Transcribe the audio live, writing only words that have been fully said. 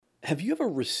Have you ever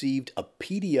received a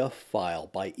PDF file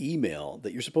by email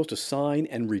that you're supposed to sign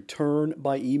and return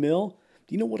by email?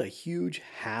 Do you know what a huge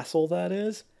hassle that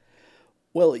is?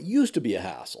 Well, it used to be a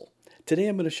hassle. Today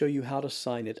I'm going to show you how to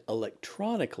sign it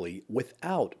electronically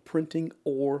without printing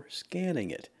or scanning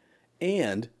it.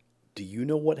 And do you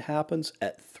know what happens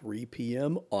at 3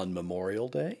 p.m. on Memorial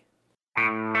Day?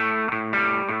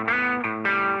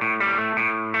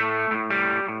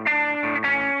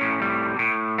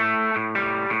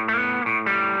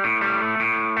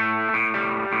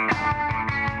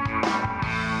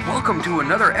 Welcome to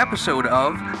another episode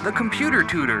of The Computer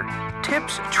Tutor.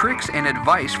 Tips, tricks, and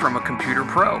advice from a computer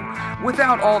pro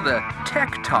without all the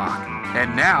tech talk.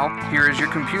 And now, here is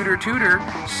your computer tutor,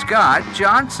 Scott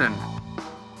Johnson.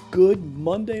 Good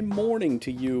Monday morning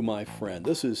to you, my friend.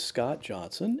 This is Scott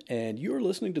Johnson, and you're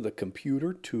listening to the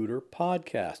Computer Tutor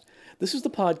Podcast. This is the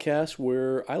podcast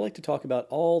where I like to talk about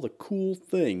all the cool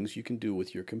things you can do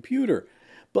with your computer.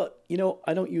 But,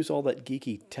 I don't use all that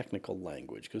geeky technical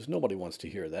language because nobody wants to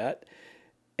hear that.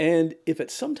 And if at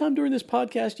some time during this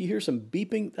podcast you hear some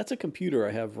beeping, that's a computer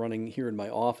I have running here in my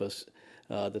office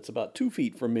that's about 2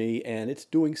 feet from me, and it's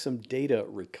doing some data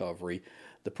recovery.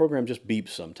 The program just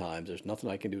beeps sometimes. There's nothing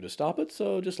I can do to stop it,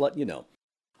 so just letting you know.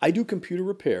 I do computer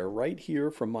repair right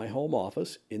here from my home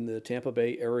office in the Tampa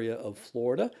Bay area of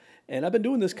Florida, and I've been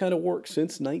doing this kind of work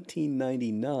since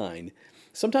 1999.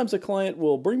 Sometimes a client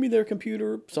will bring me their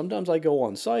computer, sometimes I go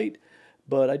on site,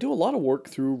 but I do a lot of work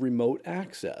through remote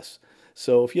access.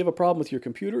 So if you have a problem with your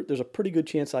computer, there's a pretty good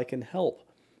chance I can help.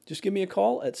 Just give me a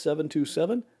call at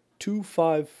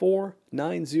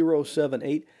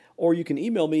 727-254-9078, or you can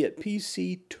email me at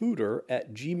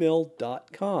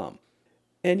pctutor@gmail.com.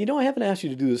 And I haven't asked you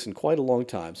to do this in quite a long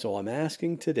time, so I'm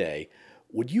asking today,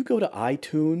 would you go to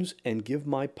iTunes and give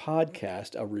my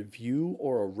podcast a review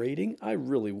or a rating? I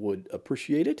really would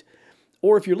appreciate it.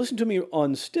 Or if you're listening to me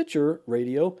on Stitcher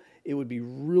Radio, it would be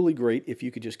really great if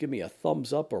you could just give me a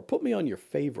thumbs up or put me on your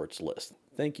favorites list.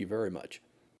 Thank you very much.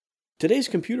 Today's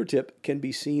computer tip can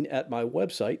be seen at my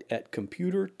website at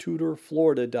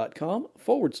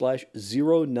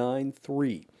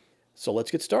computertutorflorida.com/093. So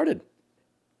let's get started.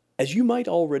 As you might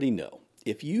already know,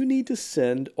 if you need to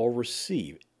send or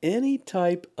receive any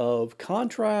type of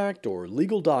contract or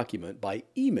legal document by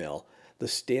email, the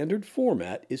standard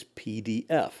format is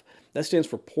PDF. That stands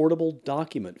for Portable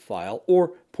Document File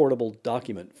or Portable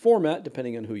Document Format,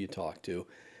 depending on who you talk to.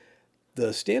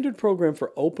 The standard program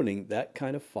for opening that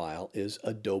kind of file is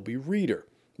Adobe Reader,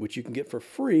 which you can get for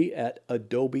free at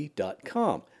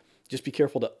adobe.com. Just be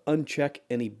careful to uncheck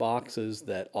any boxes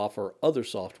that offer other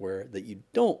software that you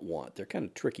don't want. They're kind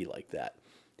of tricky like that.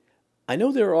 I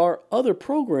know there are other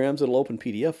programs that will open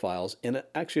PDF files, and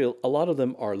actually a lot of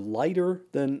them are lighter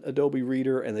than Adobe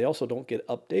Reader, and they also don't get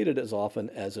updated as often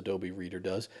as Adobe Reader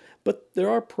does. But there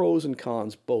are pros and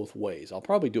cons both ways. I'll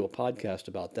probably do a podcast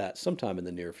about that sometime in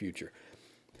the near future.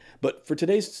 But for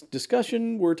today's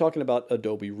discussion, we're talking about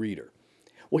Adobe Reader.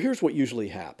 Well, here's what usually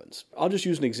happens. I'll just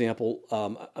use an example.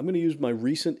 I'm going to use my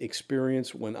recent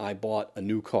experience when I bought a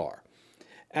new car.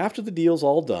 After the deal's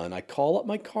all done, I call up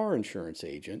my car insurance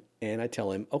agent and I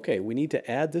tell him, okay, we need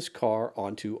to add this car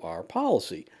onto our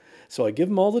policy. So I give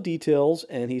him all the details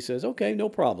and he says, okay, no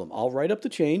problem. I'll write up the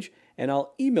change and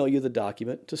I'll email you the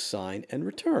document to sign and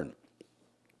return.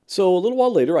 So a little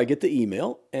while later, I get the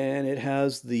email and it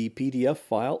has the PDF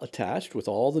file attached with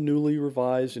all the newly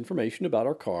revised information about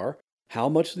our car, how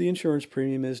much the insurance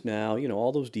premium is now,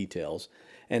 all those details.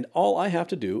 And all I have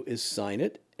to do is sign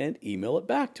it and email it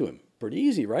back to him. Pretty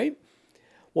easy, right?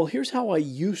 Well, here's how I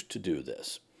used to do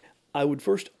this. I would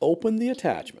first open the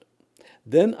attachment.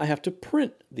 Then I have to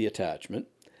print the attachment.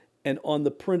 And on the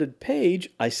printed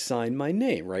page, I sign my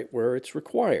name right where it's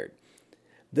required.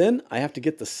 Then I have to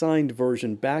get the signed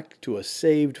version back to a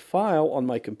saved file on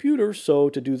my computer. So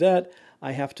to do that,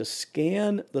 I have to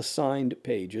scan the signed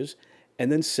pages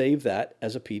and then save that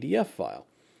as a PDF file.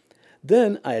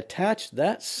 Then I attach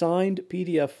that signed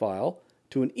PDF file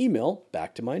to an email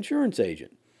back to my insurance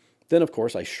agent. Then, of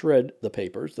course, I shred the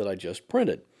papers that I just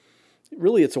printed.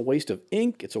 Really, it's a waste of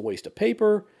ink, it's a waste of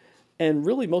paper, and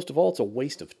really, most of all, it's a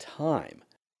waste of time.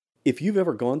 If you've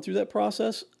ever gone through that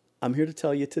process, I'm here to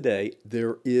tell you today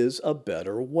there is a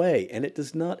better way, and it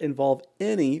does not involve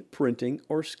any printing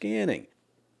or scanning.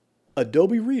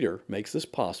 Adobe Reader makes this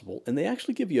possible, and they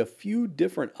actually give you a few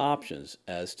different options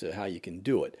as to how you can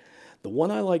do it. The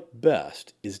one I like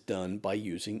best is done by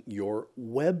using your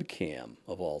webcam,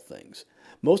 of all things.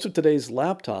 Most of today's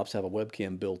laptops have a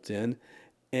webcam built in,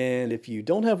 and if you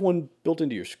don't have one built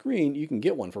into your screen, you can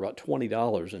get one for about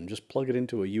 $20 and just plug it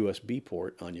into a USB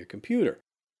port on your computer.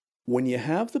 When you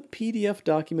have the PDF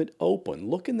document open,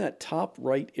 look in that top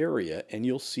right area and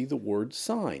you'll see the word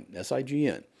sign,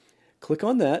 S-I-G-N. Click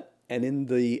on that, and in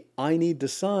the I need to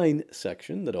sign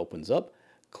section that opens up,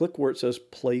 click where it says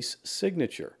place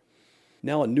signature.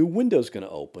 Now a new window is going to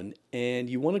open, and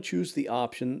you want to choose the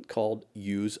option called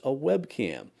use a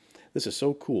webcam. This is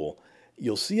so cool.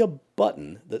 You'll see a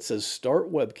button that says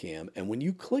start webcam, and when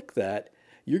you click that,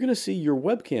 you're going to see your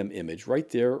webcam image right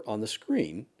there on the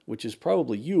screen, which is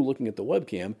probably you looking at the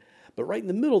webcam, but right in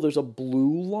the middle there's a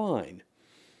blue line.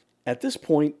 At this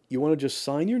point, you want to just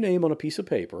sign your name on a piece of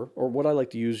paper, or what I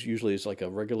like to use usually is like a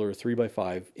regular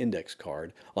 3x5 index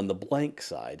card on the blank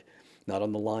side, not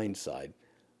on the lined side.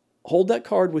 Hold that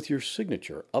card with your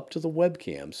signature up to the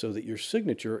webcam so that your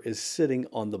signature is sitting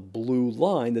on the blue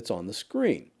line that's on the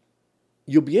screen.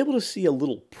 You'll be able to see a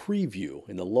little preview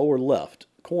in the lower left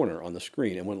corner on the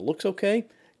screen, and when it looks okay,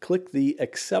 click the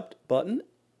Accept button,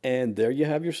 and there you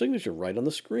have your signature right on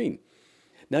the screen.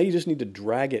 Now you just need to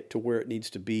drag it to where it needs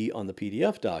to be on the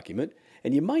PDF document,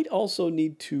 and you might also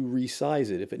need to resize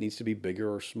it if it needs to be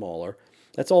bigger or smaller.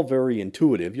 That's all very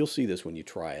intuitive. You'll see this when you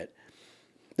try it.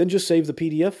 Then just save the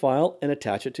PDF file and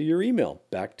attach it to your email,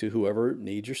 back to whoever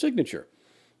needs your signature.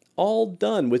 All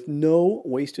done with no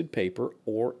wasted paper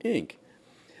or ink.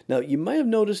 Now, you might have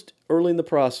noticed early in the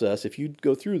process, if you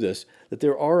go through this, that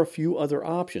there are a few other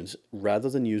options rather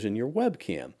than using your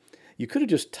webcam. You could have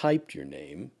just typed your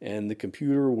name, and the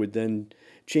computer would then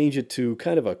change it to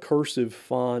kind of a cursive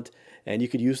font, and you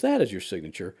could use that as your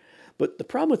signature. But the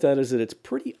problem with that is that it's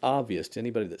pretty obvious to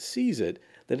anybody that sees it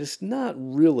that it's not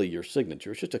really your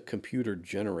signature. It's just a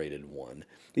computer-generated one.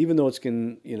 Even though it's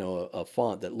a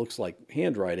font that looks like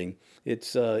handwriting,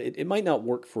 it might not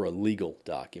work for a legal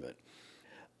document.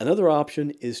 Another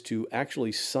option is to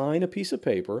actually sign a piece of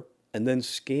paper and then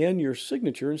scan your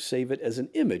signature and save it as an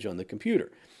image on the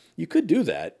computer. You could do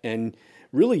that, and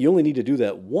really you only need to do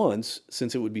that once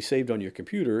since it would be saved on your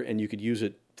computer and you could use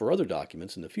it for other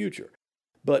documents in the future.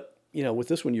 But, with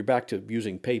this one you're back to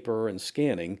using paper and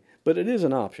scanning, but it is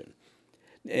an option.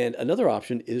 And another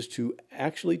option is to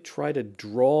actually try to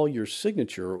draw your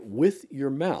signature with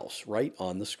your mouse right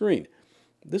on the screen.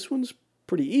 This one's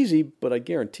pretty easy, but I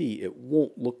guarantee it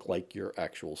won't look like your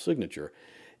actual signature.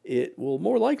 It will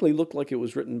more likely look like it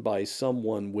was written by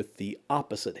someone with the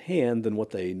opposite hand than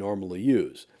what they normally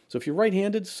use. So if you're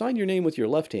right-handed, sign your name with your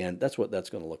left hand. That's what that's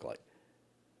going to look like.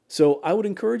 So I would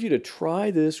encourage you to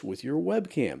try this with your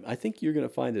webcam. I think you're going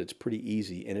to find that it's pretty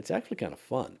easy, and it's actually kind of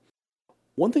fun.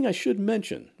 One thing I should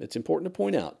mention, it's important to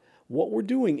point out, what we're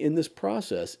doing in this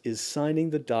process is signing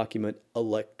the document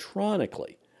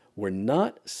electronically. We're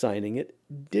not signing it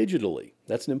digitally.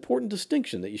 That's an important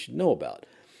distinction that you should know about.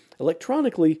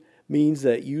 Electronically means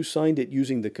that you signed it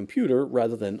using the computer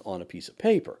rather than on a piece of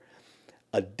paper.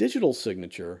 A digital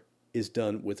signature is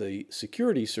done with a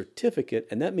security certificate,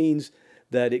 and that means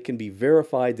that it can be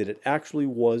verified that it actually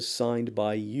was signed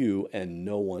by you and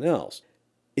no one else.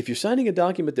 If you're signing a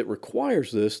document that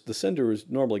requires this, the sender is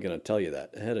normally going to tell you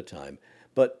that ahead of time.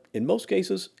 But in most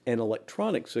cases, an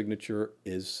electronic signature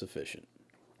is sufficient.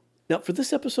 Now, for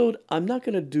this episode, I'm not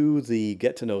going to do the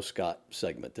Get to Know Scott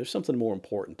segment. There's something more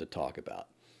important to talk about.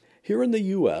 Here in the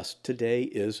U.S., today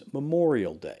is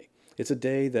Memorial Day. It's a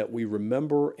day that we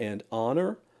remember and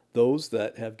honor those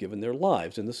that have given their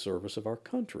lives in the service of our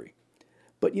country.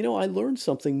 But I learned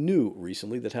something new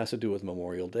recently that has to do with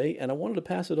Memorial Day, and I wanted to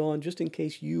pass it on just in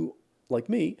case you, like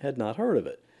me, had not heard of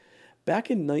it.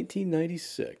 Back in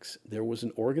 1996, there was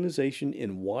an organization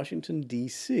in Washington,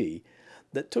 D.C.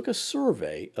 that took a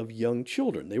survey of young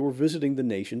children. They were visiting the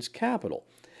nation's capital,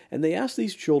 and they asked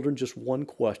these children just one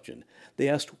question. They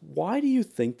asked, why do you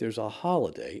think there's a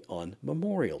holiday on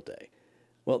Memorial Day?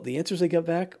 Well, the answers they got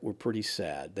back were pretty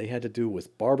sad. They had to do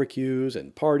with barbecues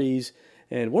and parties,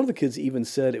 and one of the kids even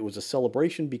said it was a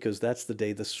celebration because that's the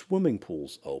day the swimming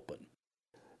pools open.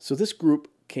 So this group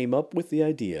came up with the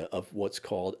idea of what's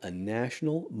called a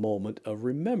National Moment of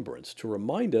Remembrance to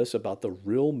remind us about the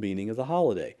real meaning of the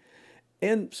holiday,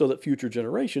 and so that future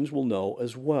generations will know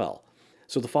as well.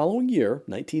 So the following year,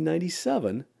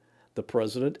 1997, the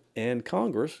President and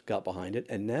Congress got behind it,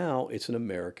 and now it's an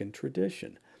American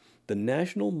tradition. The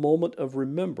National Moment of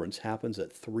Remembrance happens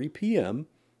at 3 p.m.,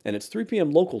 and it's 3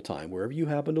 p.m. local time, wherever you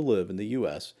happen to live in the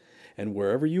U.S., and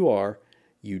wherever you are,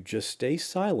 you just stay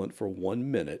silent for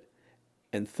 1 minute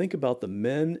and think about the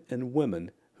men and women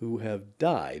who have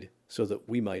died so that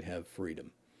we might have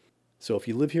freedom. So if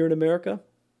you live here in America,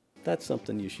 that's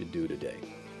something you should do today.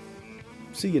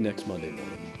 See you next Monday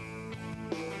morning.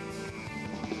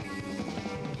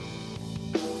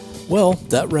 Well,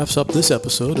 that wraps up this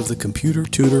episode of the Computer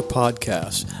Tutor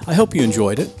Podcast. I hope you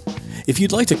enjoyed it. If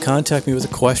you'd like to contact me with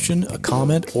a question, a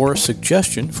comment, or a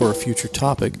suggestion for a future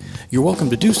topic, you're welcome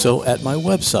to do so at my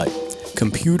website,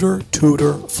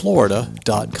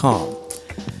 computertutorflorida.com.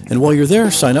 And while you're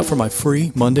there, sign up for my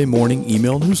free Monday morning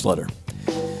email newsletter.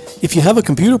 If you have a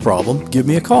computer problem, give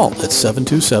me a call at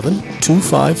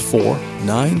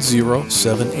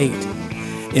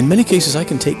 727-254-9078. In many cases, I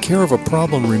can take care of a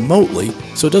problem remotely,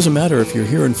 so it doesn't matter if you're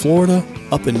here in Florida,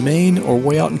 up in Maine, or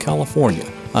way out in California.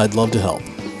 I'd love to help.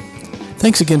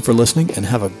 Thanks again for listening, and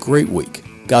have a great week.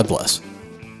 God bless.